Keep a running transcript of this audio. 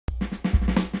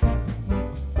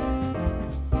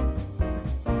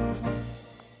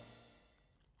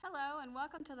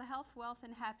welcome to the Health, Wealth,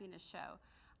 and Happiness Show.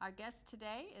 Our guest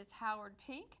today is Howard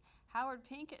Pink. Howard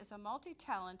Pink is a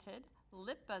multi-talented,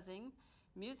 lip-buzzing,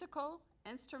 musical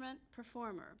instrument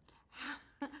performer.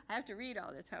 I have to read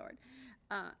all this, Howard.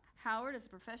 Howard is a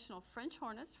professional French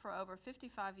hornist for over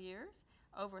 55 years,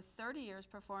 over 30 years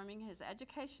performing his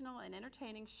educational and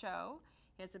entertaining show.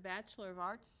 He has a Bachelor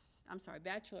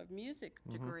of Music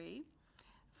degree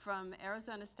from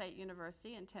Arizona State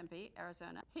University in Tempe,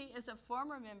 Arizona. He is a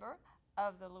former member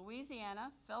of the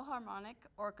Louisiana Philharmonic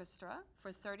Orchestra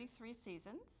for 33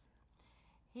 seasons.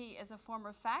 He is a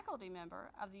former faculty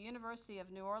member of the University of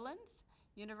New Orleans,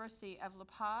 University of La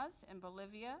Paz in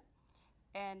Bolivia,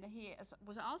 and he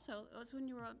was also, it was when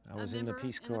you were a member in the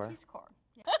Peace Corps.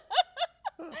 Yeah.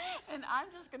 And I'm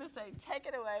just going to say, take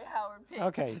it away, Howard Pink.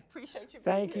 Okay. Appreciate you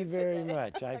being Thank here you very today.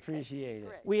 much. I appreciate it.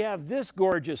 Great. We have this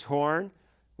gorgeous horn,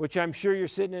 which I'm sure you're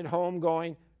sitting at home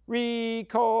going,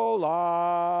 Ricola.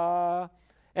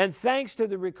 And thanks to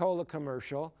the Ricola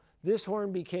commercial, this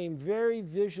horn became very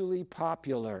visually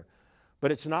popular.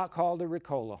 But it's not called a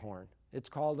Ricola horn. It's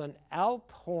called an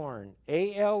Alp horn,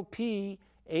 A-L-P-H-O-R-N.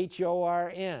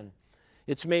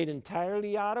 It's made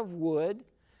entirely out of wood.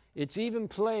 It's even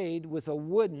played with a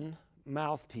wooden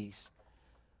mouthpiece.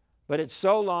 But it's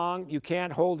so long, you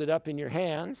can't hold it up in your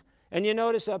hands. And you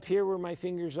notice up here where my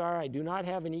fingers are, I do not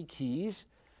have any keys.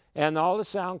 And all the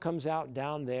sound comes out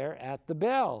down there at the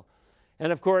bell.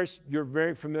 And of course, you're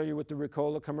very familiar with the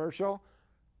Ricola commercial.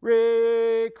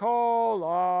 Ricola.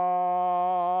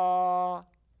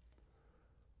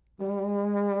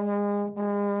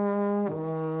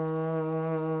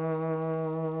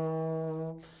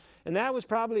 And that was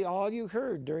probably all you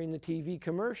heard during the TV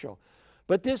commercial.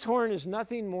 But this horn is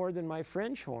nothing more than my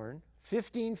French horn,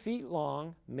 15 feet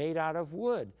long, made out of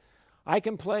wood. I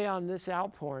can play on this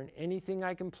Alp horn anything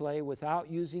I can play without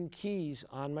using keys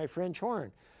on my French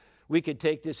horn. We could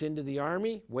take this into the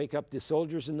Army, wake up the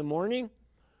soldiers in the morning.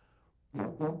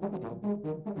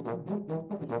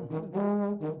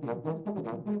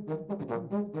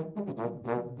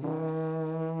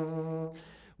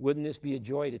 Wouldn't this be a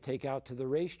joy to take out to the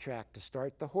racetrack to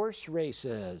start the horse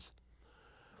races?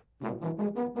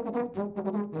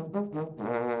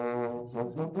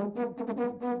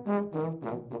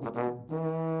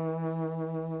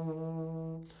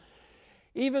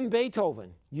 Even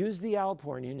Beethoven used the Alp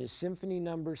horn in his Symphony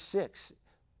No. 6.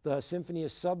 The symphony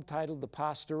is subtitled the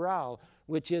Pastoral,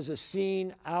 which is a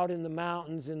scene out in the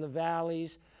mountains, in the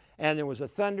valleys, and there was a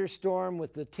thunderstorm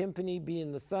with the timpani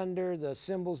being the thunder, the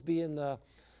cymbals being the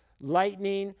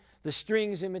lightning. The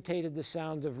strings imitated the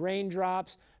sounds of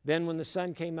raindrops. Then when the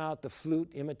sun came out, the flute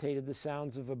imitated the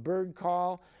sounds of a bird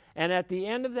call. And at the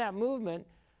end of that movement,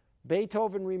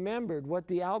 Beethoven remembered what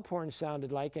the Alp horn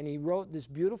sounded like, and he wrote this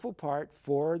beautiful part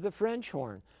for the French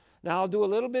horn. Now I'll do a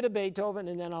little bit of Beethoven,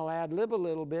 and then I'll ad-lib a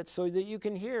little bit so that you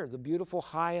can hear the beautiful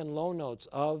high and low notes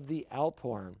of the Alp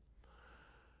horn.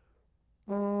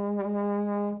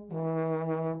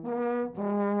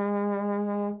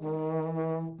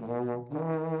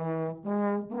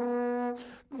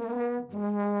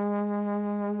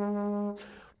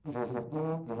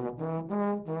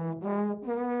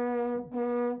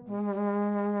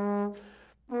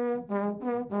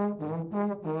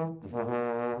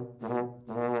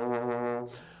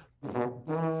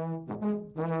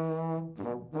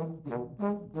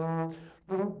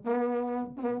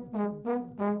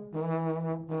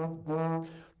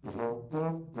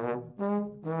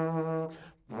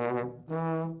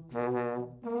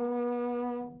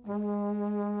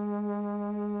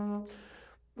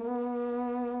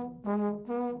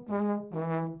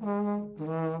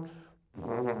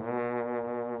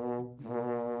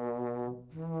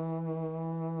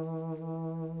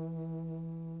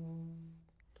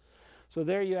 So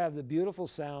there you have the beautiful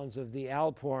sounds of the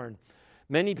Alp horn.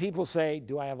 Many people say,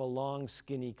 do I have a long,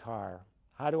 skinny car?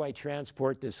 How do I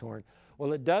transport this horn?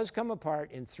 Well, it does come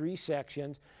apart in 3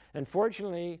 sections. And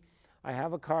fortunately, I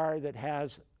have a car that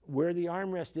has, where the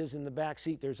armrest is in the back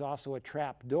seat, there's also a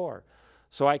trap door.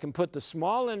 So I can put the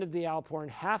small end of the Alp horn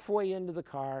halfway into the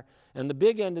car, and the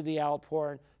big end of the Alp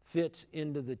horn fits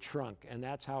into the trunk. And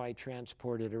that's how I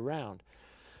transport it around.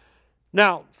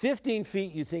 Now, 15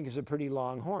 feet you think is a pretty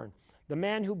long horn. The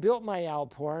man who built my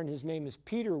Alp horn, his name is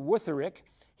Peter Wutherick.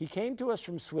 He came to us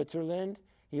from Switzerland.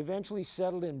 He eventually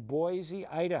settled in Boise,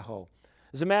 Idaho.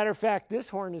 As a matter of fact, this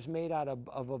horn is made out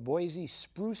of a Boise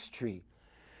spruce tree.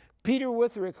 Peter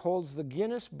Wutherick holds the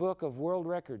Guinness Book of World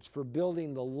Records for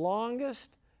building the longest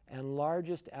and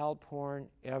largest Alp horn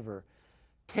ever.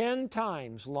 10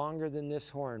 times longer than this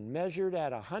horn, measured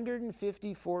at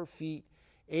 154 feet,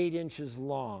 8 inches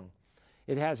long.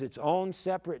 It has its own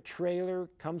separate trailer,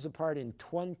 comes apart in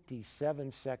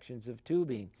 27 sections of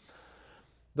tubing.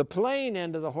 The plain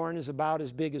end of the horn is about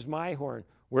as big as my horn.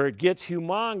 Where it gets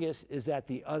humongous is at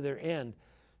the other end.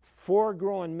 4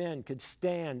 grown men could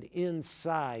stand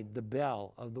inside the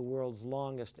bell of the world's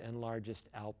longest and largest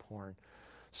Alp horn.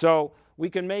 So we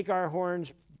can make our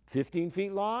horns 15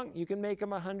 feet long. You can make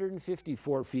them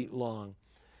 154 feet long.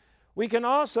 We can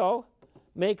also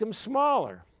make them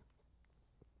smaller.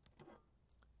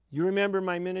 You remember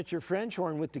my miniature French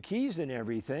horn with the keys and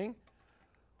everything?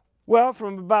 Well,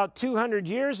 from about 200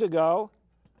 years ago,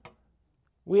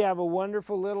 we have a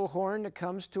wonderful little horn that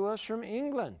comes to us from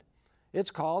England.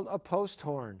 It's called a post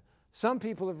horn. Some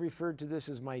people have referred to this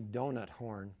as my donut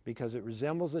horn because it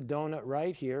resembles a donut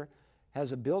right here,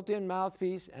 has a built-in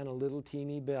mouthpiece and a little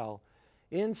teeny bell.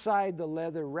 Inside the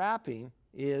leather wrapping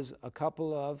is a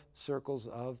couple of circles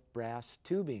of brass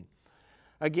tubing.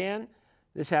 Again,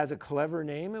 this has a clever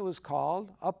name. It was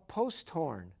called a post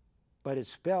horn, but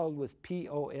it's spelled with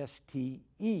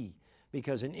P-O-S-T-E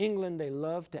because in England they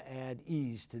love to add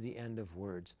E's to the end of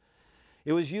words.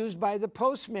 It was used by the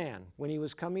postman when he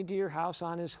was coming to your house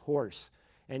on his horse,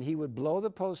 and he would blow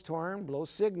the post horn, blow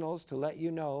signals to let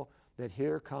you know that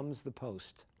here comes the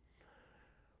post.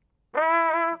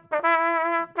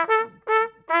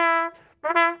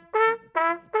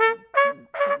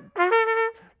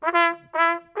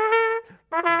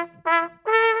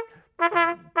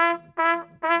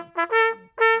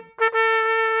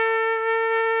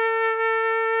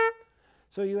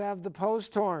 So you have the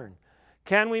post horn.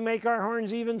 Can we make our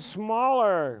horns even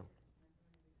smaller?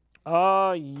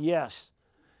 Oh, yes.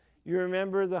 You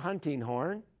remember the hunting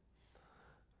horn?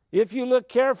 If you look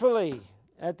carefully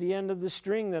at the end of the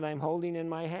string that I'm holding in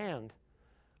my hand,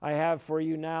 I have for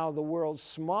you now the world's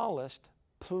smallest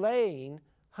plain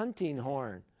hunting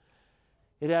horn.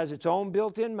 It has its own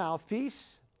built-in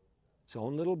mouthpiece, its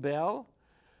own little bell.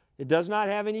 It does not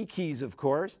have any keys, of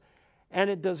course, and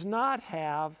it does not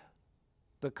have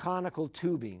the conical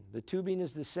tubing. The tubing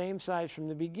is the same size from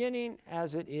the beginning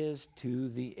as it is to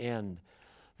the end.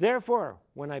 Therefore,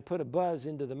 when I put a buzz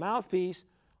into the mouthpiece,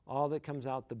 all that comes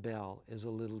out the bell is a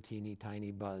little teeny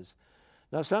tiny buzz.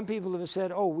 Now, some people have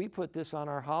said, oh, we put this on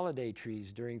our holiday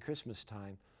trees during Christmas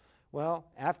time. Well,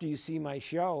 after you see my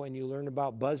show and you learn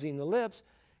about buzzing the lips,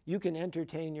 you can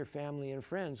entertain your family and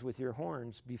friends with your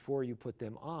horns before you put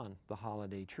them on the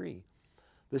holiday tree.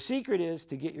 The secret is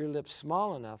to get your lips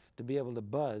small enough to be able to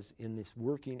buzz in this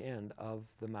working end of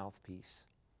the mouthpiece.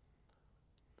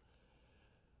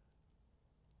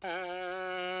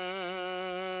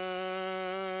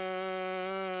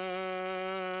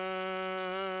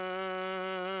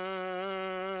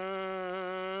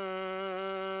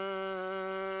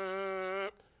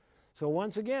 So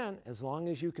once again, as long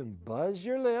as you can buzz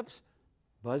your lips,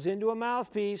 buzz into a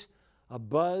mouthpiece, a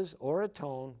buzz or a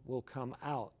tone will come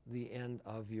out the end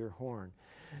of your horn.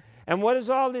 And what does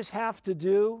all this have to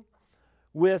do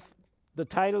with the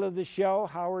title of the show,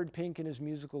 Howard Pink and His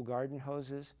Musical Garden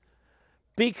Hoses?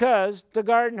 Because the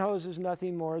garden hose is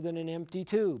nothing more than an empty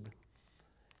tube.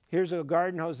 Here's a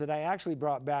garden hose that I actually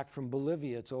brought back from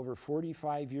Bolivia. It's over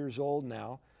 45 years old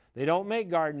now. They don't make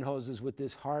garden hoses with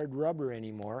this hard rubber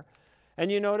anymore.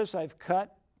 And you notice I've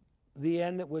cut the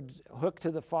end that would hook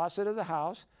to the faucet of the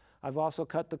house. I've also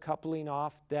cut the coupling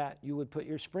off that you would put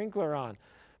your sprinkler on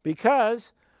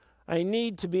because I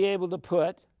need to be able to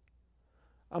put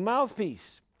a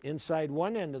mouthpiece inside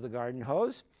one end of the garden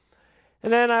hose.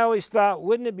 And then I always thought,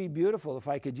 wouldn't it be beautiful if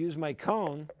I could use my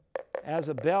cone as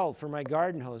a bell for my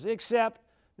garden hose, except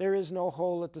there is no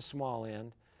hole at the small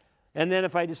end. And then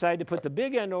if I decide to put the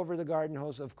big end over the garden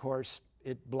hose, of course,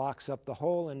 it blocks up the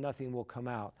hole and nothing will come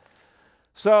out.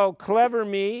 So clever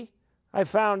me, I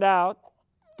found out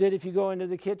that if you go into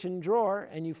the kitchen drawer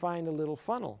and you find a little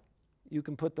funnel, you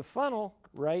can put the funnel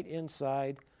right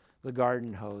inside the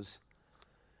garden hose.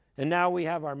 And now we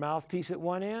have our mouthpiece at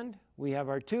one end, we have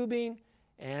our tubing,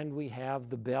 and we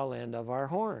have the bell end of our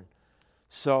horn.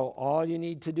 So all you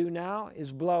need to do now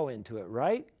is blow into it,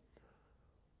 right?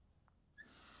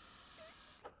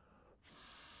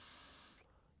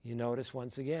 You notice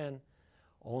once again,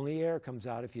 only air comes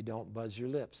out if you don't buzz your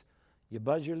lips. You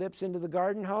buzz your lips into the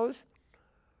garden hose,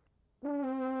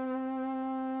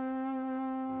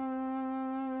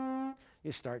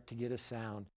 you start to get a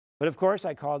sound. But of course,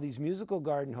 I call these musical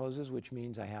garden hoses, which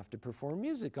means I have to perform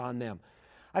music on them.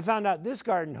 I found out this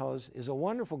garden hose is a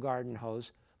wonderful garden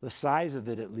hose, the size of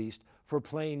it at least, for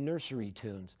playing nursery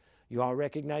tunes. You all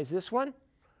recognize this one?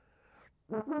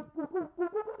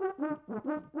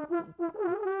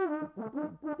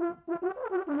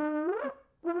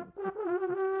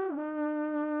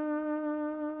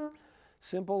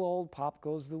 Simple old Pop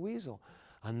Goes the Weasel.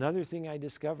 Another thing I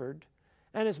discovered,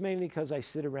 and it's mainly because I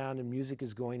sit around and music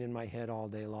is going in my head all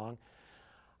day long.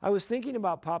 I was thinking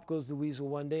about Pop Goes the Weasel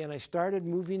one day, and I started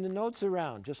moving the notes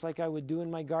around, just like I would do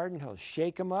in my garden hose.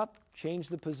 Shake them up, change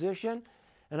the position,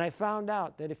 and I found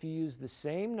out that if you use the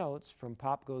same notes from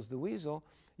Pop Goes the Weasel,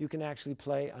 you can actually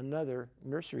play another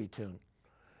nursery tune.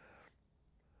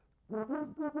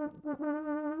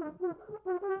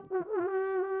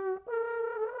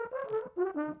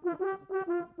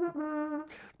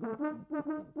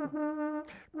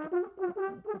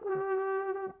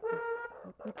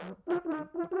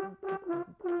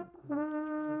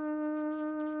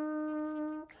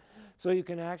 So you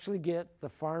can actually get The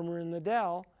Farmer in the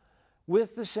Dell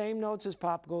with the same notes as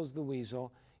Pop Goes the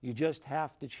Weasel. You just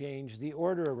have to change the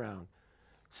order around.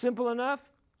 Simple enough,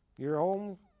 your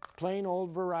own plain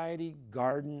old variety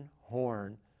garden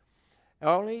horn.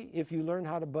 Only if you learn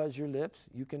how to buzz your lips,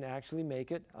 you can actually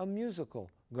make it a musical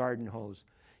garden hose.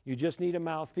 You just need a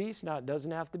mouthpiece. Now, it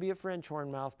doesn't have to be a French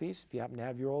horn mouthpiece. If you happen to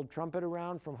have your old trumpet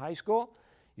around from high school,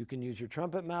 you can use your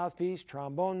trumpet mouthpiece,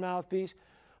 trombone mouthpiece.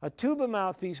 A tuba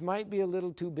mouthpiece might be a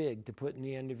little too big to put in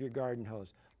the end of your garden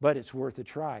hose, but it's worth a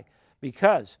try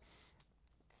because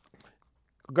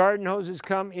garden hoses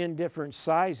come in different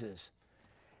sizes.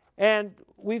 And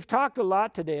we've talked a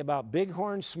lot today about big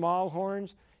horns, small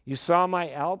horns. You saw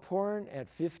my Alp horn at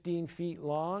 15 feet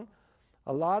long.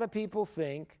 A lot of people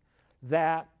think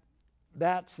that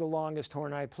that's the longest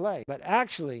horn I play. But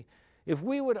actually, if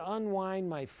we would unwind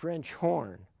my French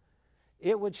horn,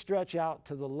 it would stretch out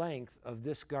to the length of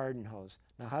this garden hose.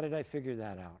 Now, how did I figure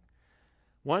that out?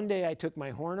 One day I took my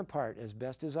horn apart as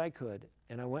best as I could,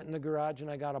 and I went in the garage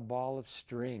and I got a ball of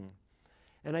string.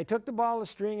 And I took the ball of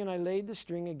string and I laid the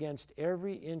string against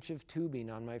every inch of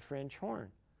tubing on my French horn.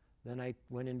 Then I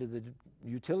went into the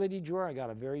utility drawer. I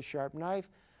got a very sharp knife.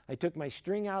 I took my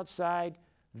string outside,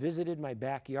 visited my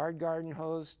backyard garden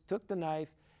hose, took the knife,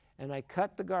 and I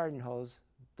cut the garden hose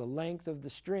the length of the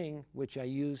string, which I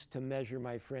used to measure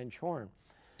my French horn.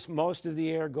 Most of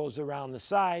the air goes around the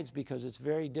sides because it's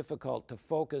very difficult to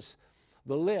focus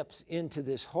the lips into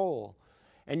this hole.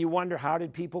 And you wonder, how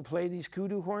did people play these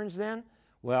kudu horns then?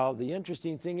 Well, the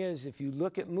interesting thing is, if you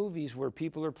look at movies where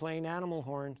people are playing animal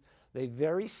horns, they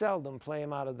very seldom play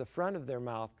them out of the front of their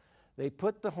mouth. They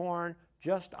put the horn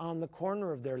just on the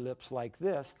corner of their lips like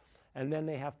this, and then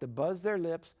they have to buzz their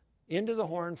lips into the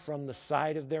horn from the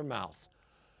side of their mouth.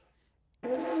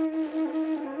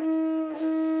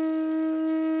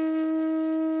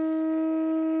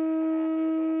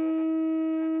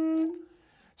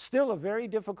 Still a very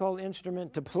difficult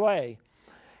instrument to play.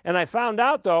 And I found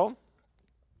out, though,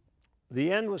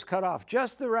 the end was cut off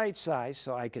just the right size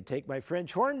so I could take my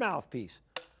French horn mouthpiece,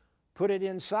 put it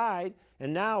inside,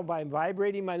 and now by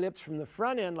vibrating my lips from the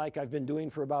front end like I've been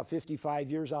doing for about 55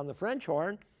 years on the French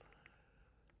horn,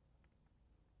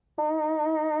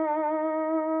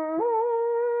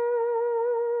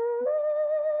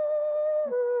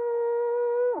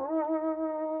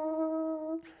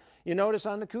 you notice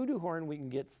on the kudu horn we can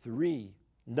get 3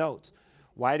 notes.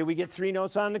 Why do we get 3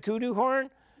 notes on the kudu horn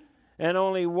and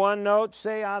only 1 note,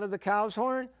 say, out of the cow's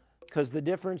horn? Because the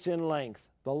difference in length.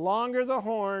 The longer the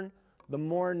horn, the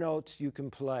more notes you can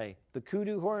play. The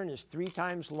kudu horn is 3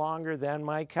 times longer than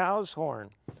my cow's horn.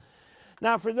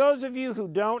 Now, for those of you who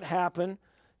don't happen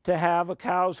to have a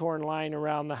cow's horn lying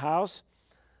around the house,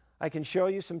 I can show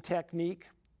you some technique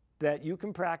that you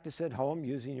can practice at home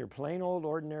using your plain old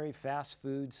ordinary fast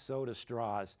food soda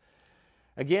straws.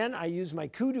 Again, I use my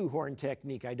kudu horn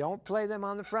technique. I don't play them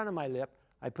on the front of my lip.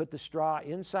 I put the straw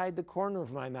inside the corner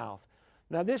of my mouth.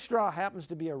 Now, this straw happens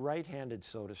to be a right-handed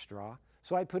soda straw,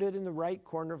 so I put it in the right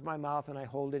corner of my mouth and I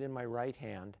hold it in my right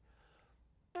hand.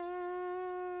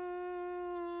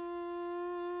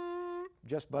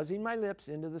 Just buzzing my lips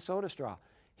into the soda straw.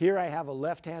 Here I have a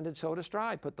left-handed soda straw.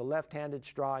 I put the left-handed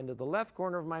straw into the left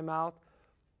corner of my mouth.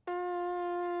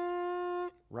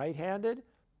 Right-handed,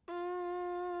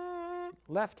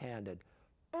 left-handed.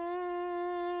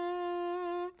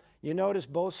 You notice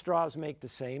both straws make the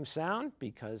same sound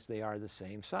because they are the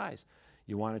same size.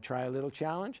 You want to try a little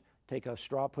challenge? Take a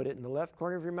straw, put it in the left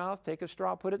corner of your mouth. Take a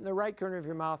straw, put it in the right corner of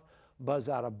your mouth. Buzz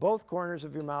out of both corners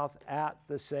of your mouth at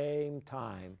the same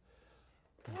time.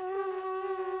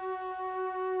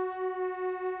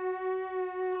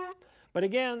 But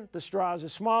again, the straw is a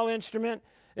small instrument.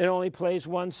 It only plays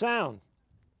 1 sound.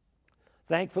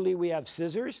 Thankfully, we have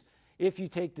scissors. If you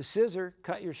take the scissor,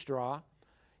 cut your straw,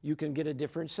 you can get a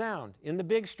different sound. In the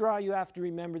big straw, you have to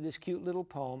remember this cute little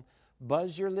poem.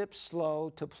 Buzz your lips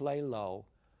slow to play low.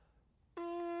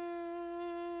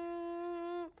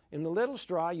 In the little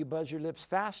straw, you buzz your lips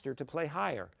faster to play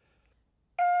higher.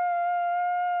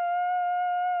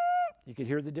 You can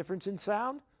hear the difference in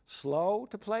sound. Slow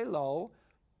to play low.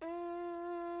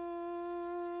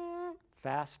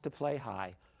 Fast to play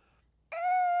high.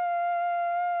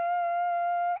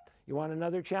 You want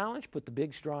another challenge? Put the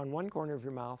big straw in one corner of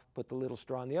your mouth, put the little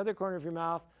straw in the other corner of your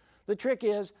mouth. The trick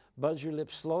is, buzz your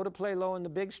lips slow to play low in the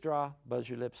big straw, buzz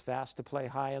your lips fast to play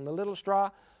high in the little straw.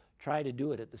 Try to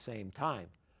do it at the same time.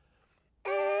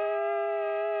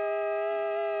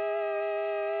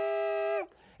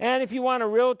 And if you want a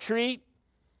real treat,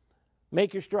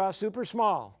 make your straw super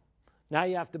small. Now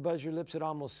you have to buzz your lips at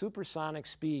almost supersonic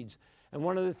speeds. And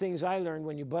one of the things I learned,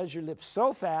 when you buzz your lips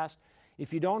so fast,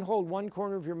 if you don't hold one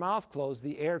corner of your mouth closed,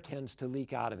 the air tends to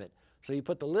leak out of it. So you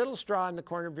put the little straw in the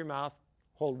corner of your mouth,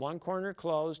 hold one corner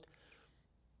closed.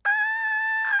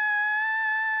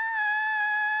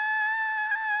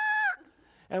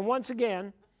 And once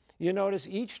again, you notice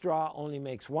each straw only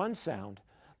makes one sound.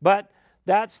 But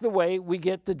that's the way we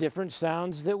get the different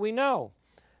sounds that we know.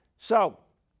 So,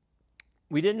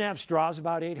 we didn't have straws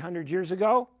about 800 years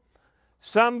ago.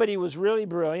 Somebody was really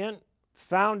brilliant,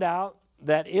 found out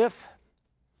that if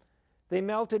they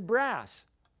melted brass,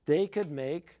 they could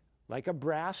make like a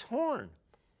brass horn.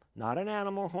 Not an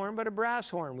animal horn, but a brass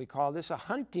horn. We call this a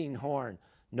hunting horn.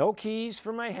 No keys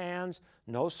for my hands,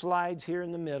 no slides here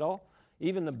in the middle.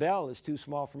 Even the bell is too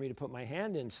small for me to put my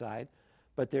hand inside,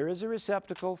 but there is a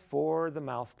receptacle for the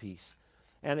mouthpiece.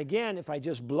 And again, if I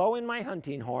just blow in my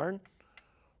hunting horn,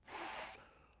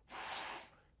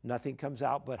 nothing comes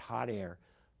out but hot air.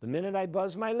 The minute I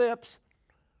buzz my lips,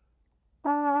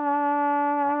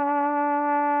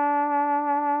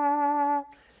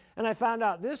 and I found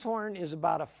out this horn is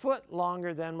about a foot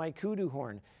longer than my kudu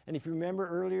horn. And if you remember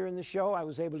earlier in the show, I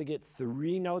was able to get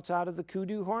 3 notes out of the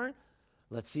kudu horn.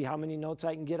 Let's see how many notes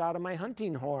I can get out of my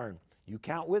hunting horn. You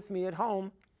count with me at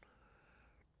home.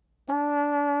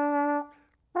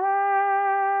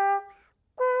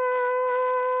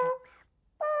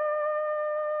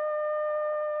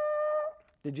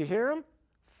 Did you hear them?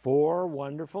 4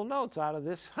 wonderful notes out of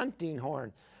this hunting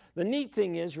horn. The neat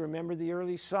thing is, remember the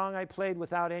early song I played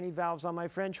without any valves on my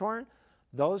French horn?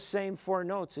 Those same 4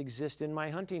 notes exist in my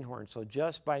hunting horn. So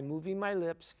just by moving my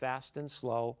lips fast and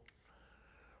slow,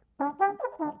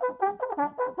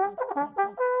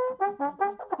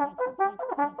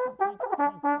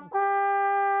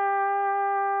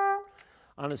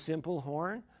 on a simple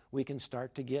horn, we can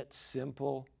start to get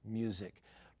simple music.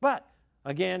 But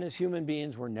again, as human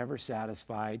beings, we're never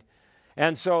satisfied.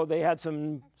 And so they had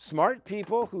some smart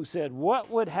people who said,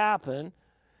 what would happen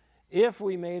if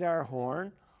we made our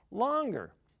horn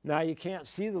longer? Now, you can't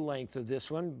see the length of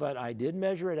this one, but I did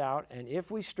measure it out, and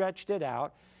if we stretched it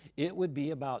out, it would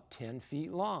be about 10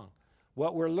 feet long.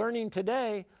 What we're learning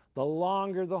today, the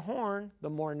longer the horn, the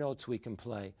more notes we can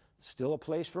play. Still a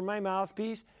place for my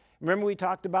mouthpiece. Remember we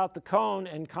talked about the cone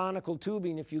and conical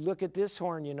tubing. If you look at this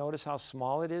horn, you notice how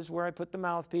small it is where I put the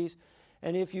mouthpiece.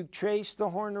 And if you trace the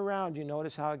horn around, you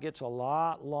notice how it gets a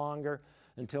lot longer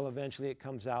until eventually it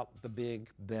comes out the big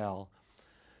bell.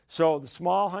 So the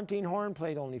small hunting horn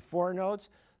played only 4 notes.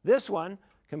 This one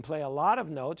can play a lot of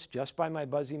notes just by my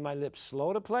buzzing my lips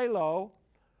slow to play low.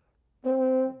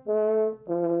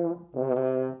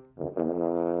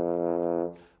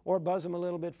 Or buzz them a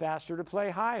little bit faster to play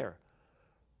higher.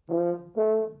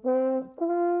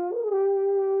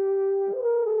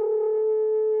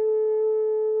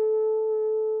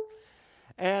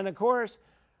 And of course,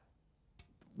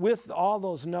 with all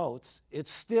those notes,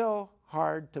 it's still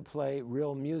hard to play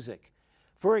real music.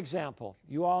 For example,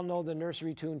 you all know the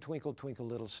nursery tune, Twinkle, Twinkle,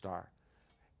 Little Star.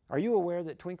 Are you aware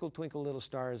that Twinkle, Twinkle, Little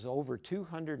Star is over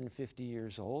 250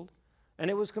 years old? And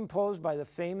it was composed by the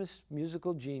famous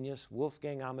musical genius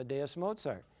Wolfgang Amadeus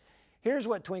Mozart. Here's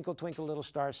what Twinkle, Twinkle, Little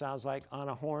Star sounds like on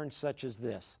a horn such as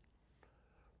this.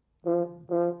 Do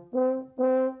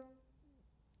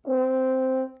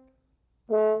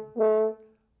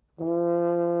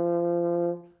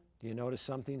you notice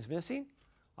something's missing?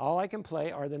 All I can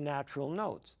play are the natural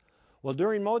notes. Well,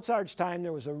 during Mozart's time,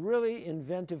 there was a really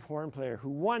inventive horn player who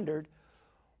wondered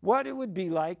what it would be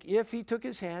like if he took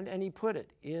his hand and he put it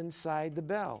inside the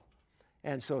bell.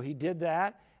 And so he did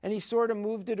that, and he sort of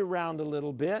moved it around a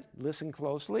little bit. Listen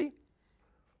closely.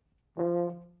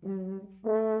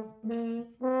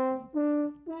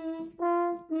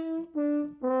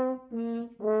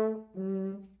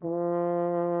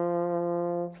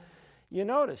 You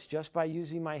notice, just by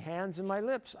using my hands and my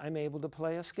lips, I'm able to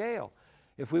play a scale.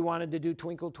 If we wanted to do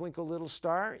Twinkle, Twinkle, Little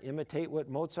Star, imitate what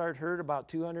Mozart heard about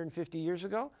 250 years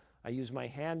ago, I use my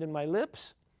hand and my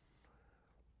lips.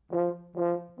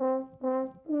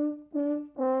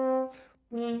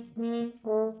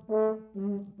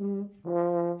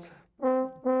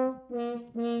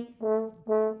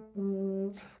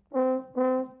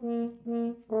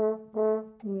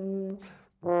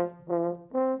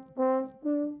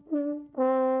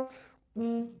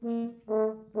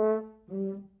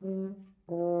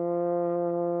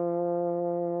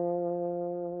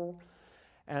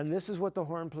 this is what the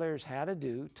horn players had to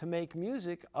do to make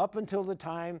music up until the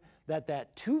time that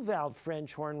that two-valve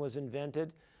French horn was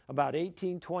invented about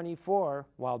 1824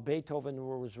 while Beethoven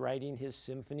was writing his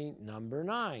Symphony No.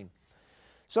 9.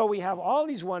 So we have all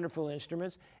these wonderful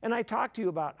instruments, and I talked to you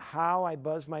about how I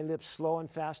buzz my lips slow and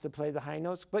fast to play the high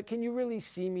notes, but can you really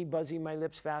see me buzzing my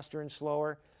lips faster and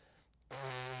slower?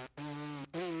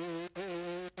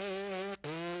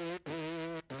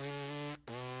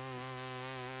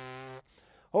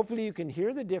 Hopefully you can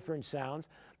hear the different sounds,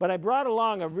 but I brought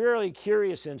along a really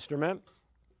curious instrument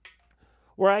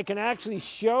where I can actually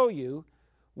show you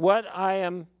what I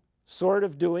am sort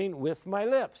of doing with my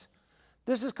lips.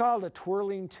 This is called a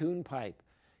twirling tune pipe.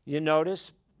 You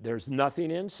notice there's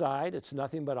nothing inside. It's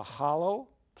nothing but a hollow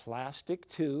plastic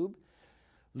tube.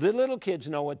 Little kids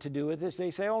know what to do with this. They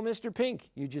say, oh, Mr. Pink,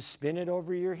 you just spin it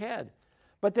over your head.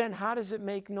 But then how does it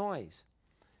make noise?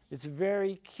 It's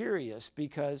very curious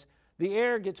because the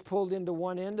air gets pulled into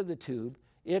one end of the tube.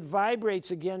 It vibrates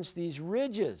against these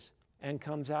ridges and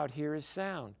comes out here as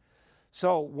sound.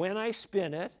 So when I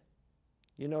spin it,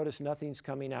 you notice nothing's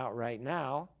coming out right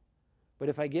now. But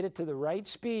if I get it to the right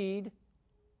speed,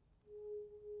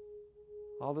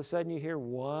 all of a sudden you hear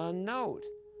one note,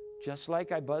 just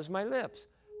like I buzz my lips.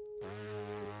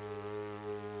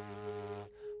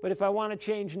 But if I want to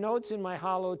change notes in my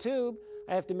hollow tube,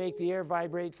 I have to make the air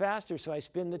vibrate faster, so I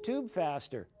spin the tube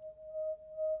faster.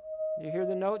 You hear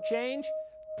the note change?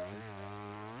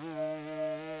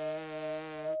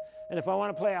 And if I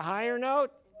want to play a higher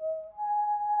note,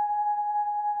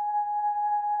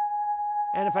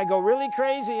 and if I go really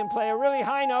crazy and play a really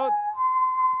high note,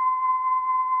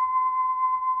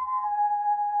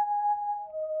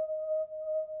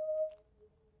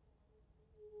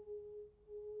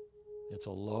 it's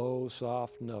a low,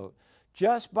 soft note.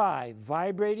 Just by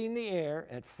vibrating the air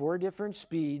at 4 different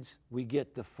speeds, we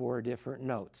get the 4 different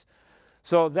notes.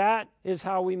 So that is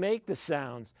how we make the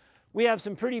sounds. We have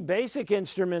some pretty basic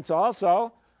instruments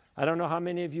also. I don't know how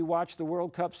many of you watched the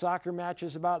World Cup soccer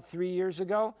matches about 3 years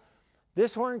ago.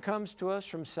 This horn comes to us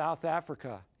from South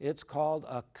Africa. It's called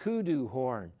a kudu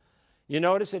horn. You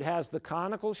notice it has the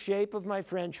conical shape of my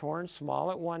French horn, small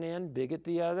at one end, big at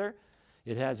the other.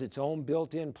 It has its own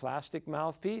built-in plastic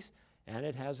mouthpiece, and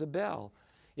it has a bell.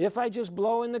 If I just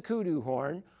blow in the kudu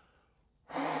horn,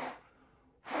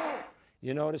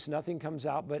 you notice nothing comes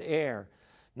out but air.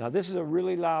 Now this is a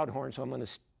really loud horn, so I'm going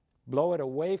to blow it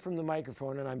away from the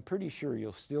microphone, and I'm pretty sure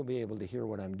you'll still be able to hear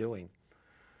what I'm doing.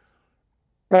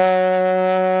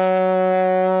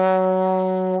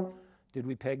 Did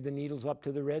we peg the needles up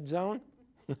to the red zone?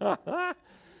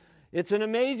 It's an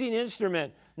amazing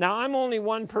instrument. Now, I'm only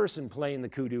one person playing the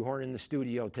kudu horn in the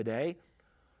studio today.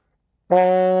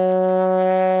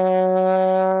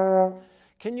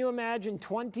 Can you imagine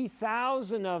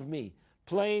 20,000 of me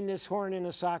playing this horn in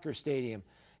a soccer stadium?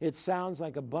 It sounds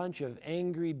like a bunch of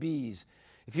angry bees.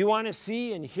 If you want to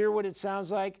see and hear what it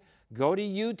sounds like, go to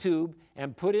YouTube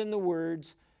and put in the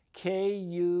words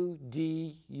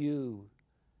K-U-D-U.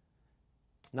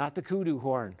 Not the kudu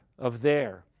horn of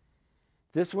there.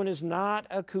 This one is not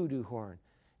a kudu horn.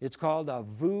 It's called a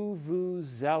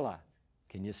vuvuzela.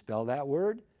 Can you spell that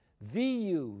word?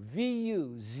 V-U-V-U-Z-E-L-A.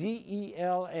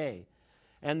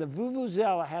 And the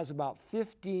vuvuzela has about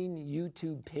 15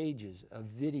 YouTube pages of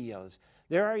videos.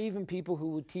 There are even people who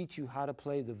will teach you how to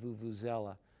play the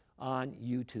vuvuzela on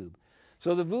YouTube.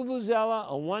 So the vuvuzela,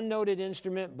 a one-noted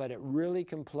instrument, but it really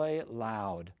can play it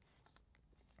loud.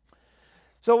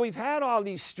 So we've had all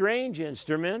these strange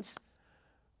instruments.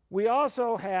 We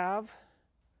also have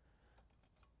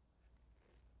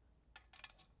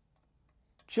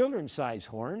children's-size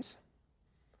horns.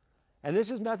 And this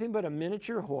is nothing but a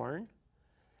miniature horn.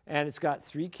 And it's got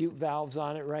 3 cute valves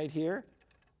on it right here.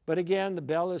 But again, the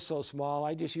bell is so small,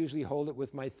 I just usually hold it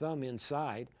with my thumb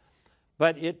inside.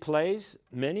 But it plays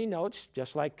many notes,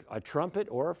 just like a trumpet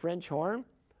or a French horn.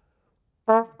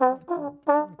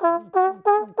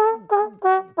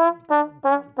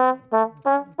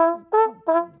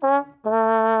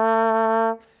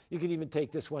 You can even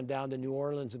take this one down to New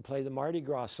Orleans and play the Mardi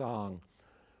Gras song.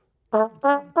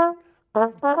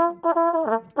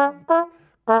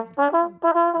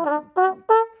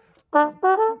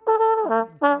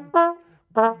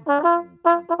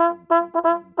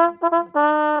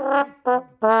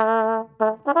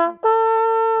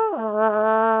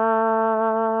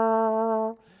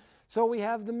 So we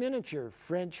have the miniature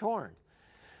French horn.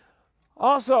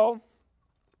 Also,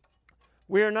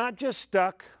 we are not just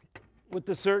stuck with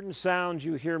the certain sounds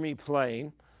you hear me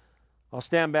playing. I'll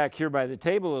stand back here by the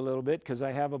table a little bit because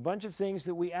I have a bunch of things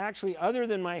that we actually, other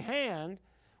than my hand,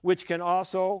 which can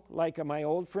also, like my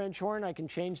old French horn, I can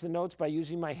change the notes by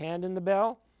using my hand in the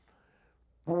bell.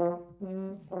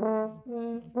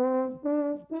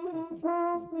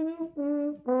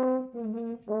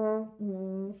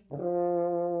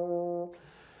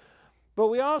 But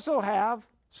we also have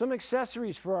some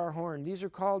accessories for our horn. These are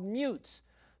called mutes.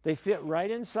 They fit right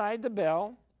inside the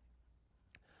bell.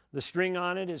 The string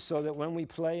on it is so that when we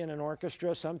play in an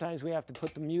orchestra, sometimes we have to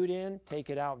put the mute in, take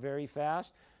it out very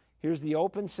fast. Here's the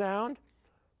open sound.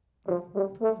 You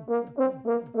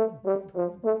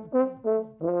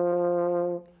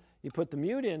put the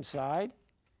mute inside.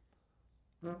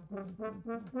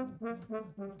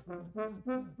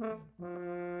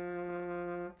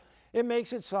 It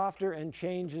makes it softer and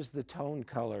changes the tone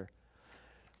color.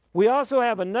 We also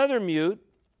have another mute,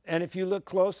 and if you look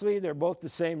closely, they're both the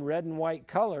same red and white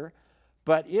color.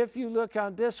 But if you look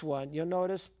on this one, you'll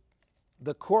notice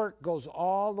the cork goes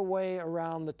all the way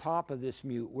around the top of this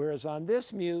mute, whereas on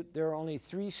this mute, there are only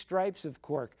 3 stripes of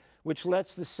cork, which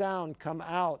lets the sound come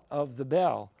out of the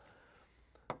bell.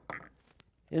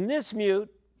 In this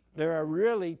mute, there are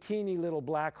really teeny little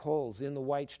black holes in the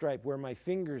white stripe where my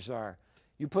fingers are.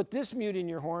 You put this mute in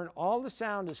your horn, all the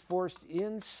sound is forced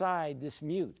inside this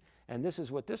mute. And this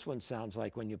is what this one sounds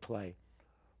like when you play.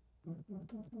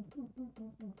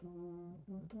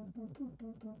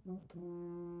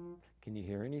 Can you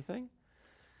hear anything?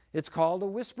 It's called a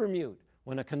whisper mute.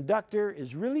 When a conductor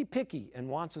is really picky and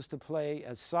wants us to play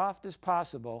as soft as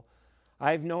possible,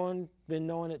 I've been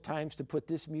known at times to put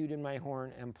this mute in my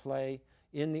horn and play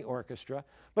in the orchestra.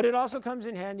 But it also comes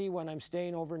in handy when I'm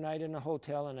staying overnight in a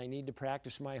hotel and I need to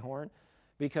practice my horn,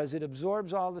 because it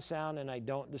absorbs all the sound and I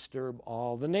don't disturb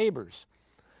all the neighbors.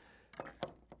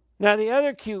 Now, the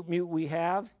other cute mute we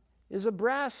have is a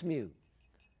brass mute.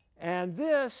 And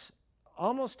this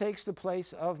almost takes the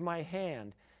place of my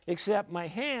hand, except my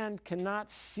hand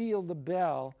cannot seal the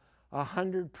bell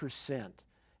 100%.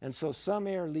 And so some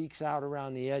air leaks out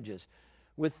around the edges.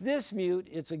 With this mute,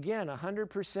 it's again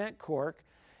 100% cork.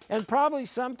 And probably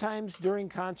sometimes during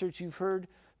concerts you've heard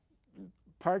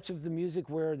parts of the music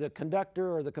where the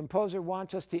conductor or the composer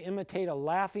wants us to imitate a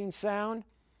laughing sound.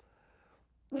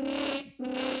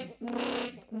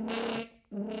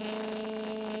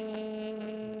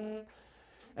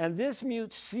 And this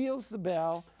mute seals the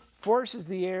bell, forces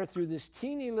the air through this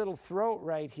teeny little throat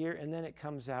right here, and then it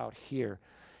comes out here.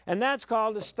 And that's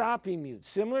called a stopping mute,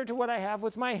 similar to what I have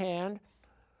with my hand.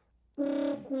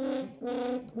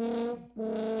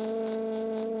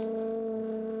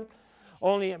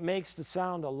 Only it makes the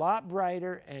sound a lot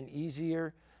brighter and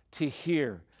easier to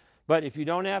hear. But if you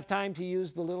don't have time to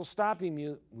use the little stopping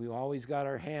mute, we've always got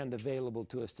our hand available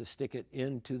to us to stick it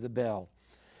into the bell.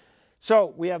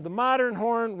 So we have the modern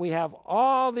horn, we have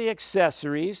all the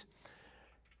accessories.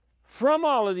 From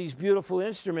all of these beautiful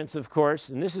instruments, of course,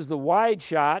 and this is the wide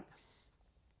shot,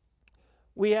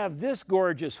 we have this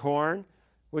gorgeous horn,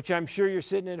 which I'm sure you're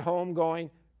sitting at home going,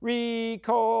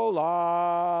 Ricola.